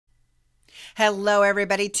Hello,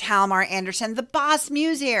 everybody. Talmar Anderson, the Boss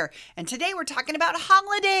Muse here. And today we're talking about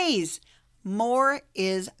holidays. More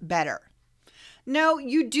is better. No,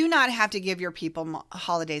 you do not have to give your people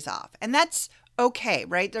holidays off. And that's okay,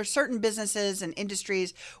 right? There's certain businesses and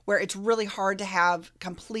industries where it's really hard to have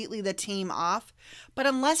completely the team off. But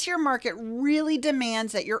unless your market really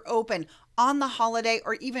demands that you're open on the holiday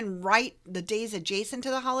or even right the days adjacent to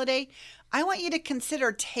the holiday, I want you to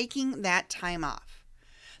consider taking that time off.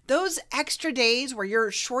 Those extra days where you're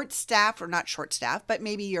short-staffed, or not short-staffed, but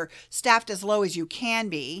maybe you're staffed as low as you can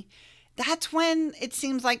be, that's when it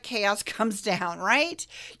seems like chaos comes down, right?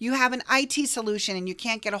 You have an IT solution and you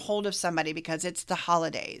can't get a hold of somebody because it's the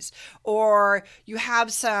holidays. Or you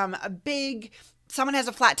have someone has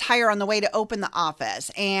a flat tire on the way to open the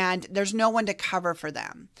office and there's no one to cover for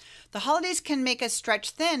them. The holidays can make us stretch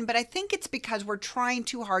thin, but I think it's because we're trying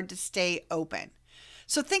too hard to stay open.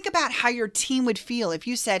 So think about how your team would feel if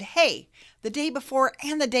you said, hey, the day before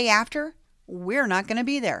and the day after, we're not going to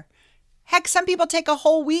be there. Heck, some people take a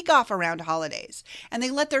whole week off around holidays and they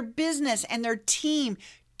let their business and their team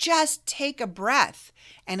just take a breath,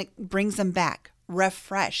 and it brings them back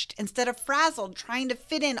refreshed instead of frazzled trying to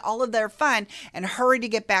fit in all of their fun and hurry to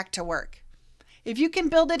get back to work. If you can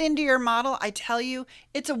build it into your model, I tell you,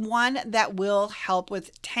 it's one that will help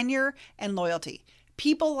with tenure and loyalty.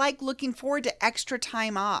 People like looking forward to extra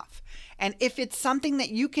time off. And if it's something that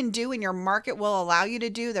you can do and your market will allow you to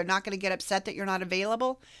do, they're not going to get upset that you're not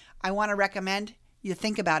available. I want to recommend you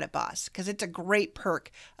think about it, boss, because it's a great perk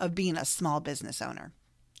of being a small business owner.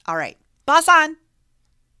 All right, boss on.